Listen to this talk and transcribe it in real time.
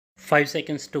5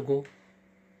 seconds to go.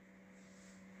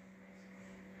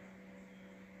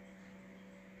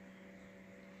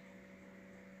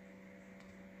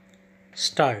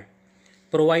 Start.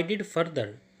 Provided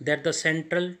further that the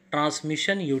central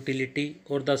transmission utility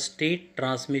or the state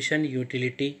transmission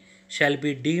utility shall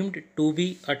be deemed to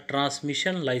be a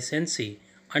transmission licensee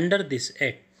under this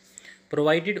Act.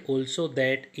 Provided also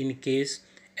that in case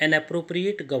an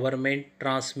appropriate government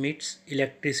transmits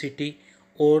electricity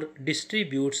or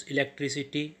distributes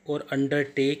electricity or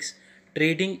undertakes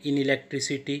trading in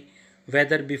electricity,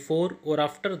 whether before or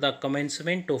after the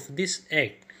commencement of this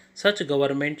Act, such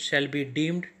government shall be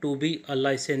deemed to be a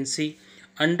licensee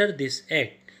under this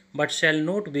Act, but shall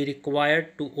not be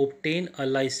required to obtain a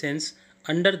license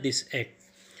under this Act.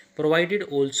 Provided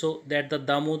also that the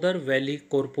Damodar Valley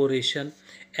Corporation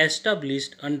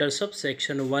established under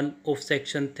subsection 1 of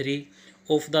section 3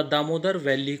 of the Damodar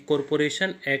Valley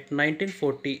Corporation Act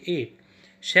 1948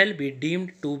 shall be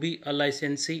deemed to be a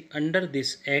licensee under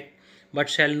this Act, but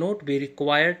shall not be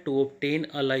required to obtain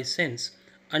a license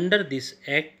under this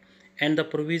Act, and the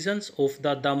provisions of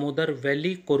the Damodar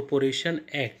Valley Corporation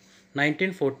Act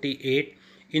 1948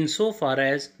 insofar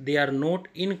as they are not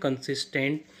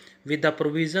inconsistent with the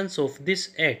provisions of this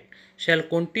Act shall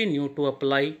continue to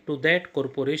apply to that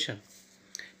corporation.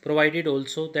 Provided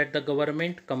also that the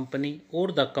government company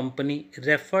or the company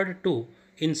referred to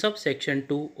in subsection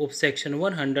 2 of section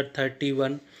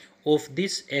 131 of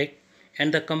this Act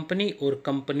and the company or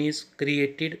companies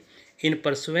created in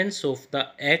pursuance of the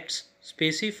acts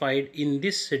specified in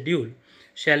this schedule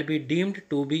shall be deemed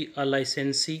to be a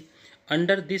licensee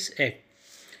under this Act.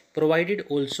 Provided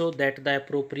also that the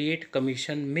appropriate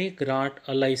commission may grant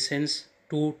a license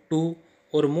to two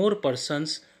or more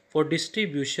persons for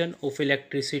distribution of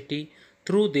electricity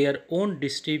through their own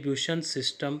distribution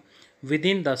system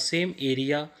within the same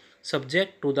area,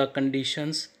 subject to the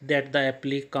conditions that the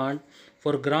applicant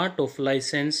for grant of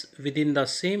license within the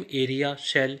same area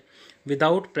shall,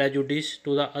 without prejudice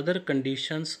to the other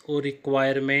conditions or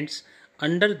requirements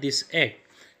under this Act,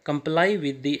 comply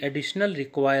with the additional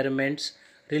requirements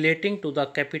relating to the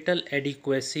capital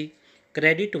adequacy,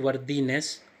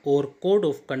 creditworthiness, or code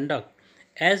of conduct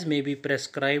as may be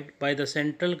prescribed by the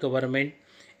central government,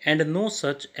 and no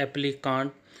such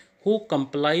applicant who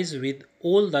complies with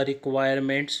all the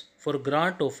requirements for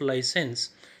grant of license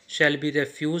shall be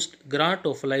refused grant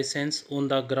of license on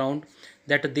the ground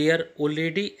that there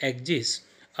already exists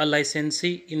a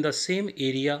licensee in the same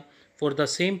area for the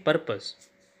same purpose.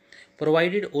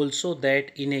 Provided also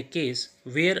that in a case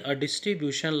where a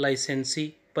distribution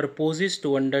licensee proposes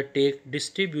to undertake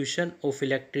distribution of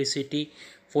electricity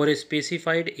for a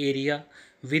specified area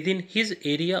within his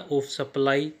area of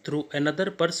supply through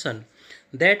another person,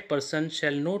 that person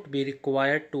shall not be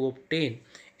required to obtain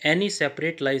any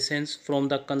separate license from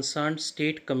the concerned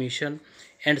state commission,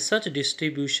 and such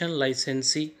distribution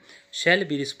licensee shall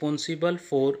be responsible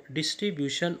for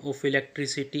distribution of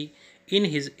electricity in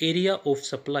his area of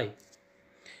supply.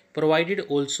 Provided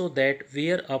also that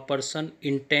where a person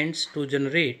intends to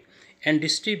generate and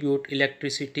distribute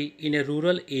electricity in a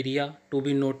rural area to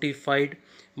be notified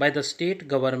by the state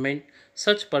government,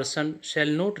 such person shall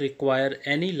not require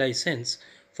any license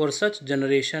for such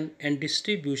generation and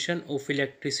distribution of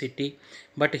electricity,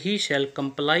 but he shall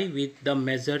comply with the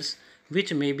measures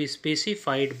which may be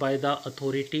specified by the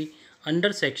authority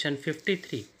under section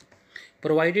 53.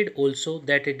 Provided also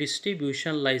that a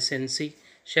distribution licensee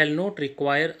shall not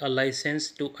require a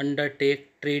license to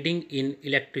undertake trading in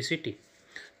electricity.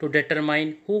 To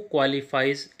determine who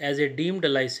qualifies as a deemed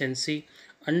licensee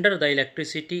under the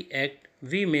Electricity Act,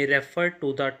 we may refer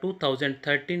to the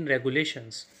 2013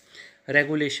 regulations.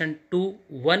 Regulation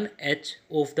 2(1)(h)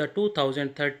 of the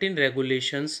 2013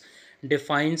 regulations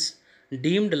defines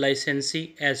deemed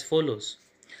licensee as follows.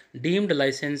 Deemed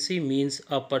licensee means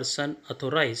a person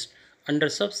authorized under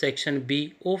subsection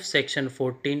B of section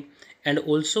 14 and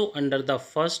also under the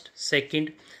first,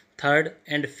 second, third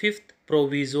and fifth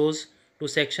provisos to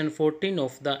section 14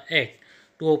 of the Act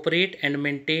to operate and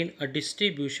maintain a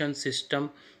distribution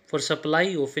system for supply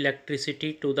of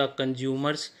electricity to the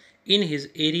consumers in his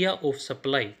area of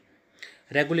supply.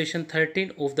 Regulation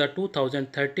 13 of the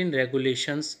 2013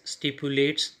 regulations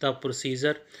stipulates the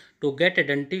procedure to get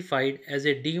identified as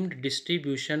a deemed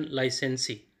distribution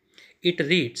licensee. It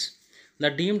reads, the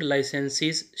deemed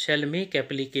licensees shall make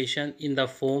application in the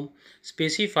form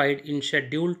specified in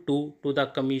Schedule 2 to the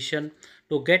Commission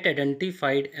to get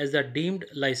identified as the deemed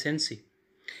licensee,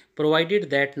 provided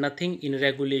that nothing in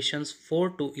Regulations 4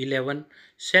 to 11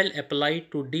 shall apply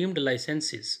to deemed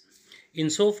licenses.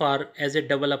 Insofar as a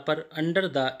developer under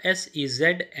the SEZ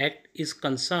Act is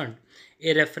concerned,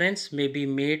 a reference may be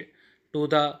made to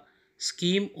the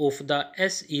scheme of the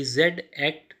SEZ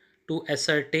Act to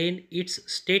ascertain its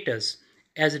status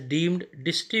as deemed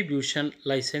distribution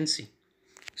licensee.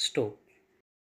 Stop.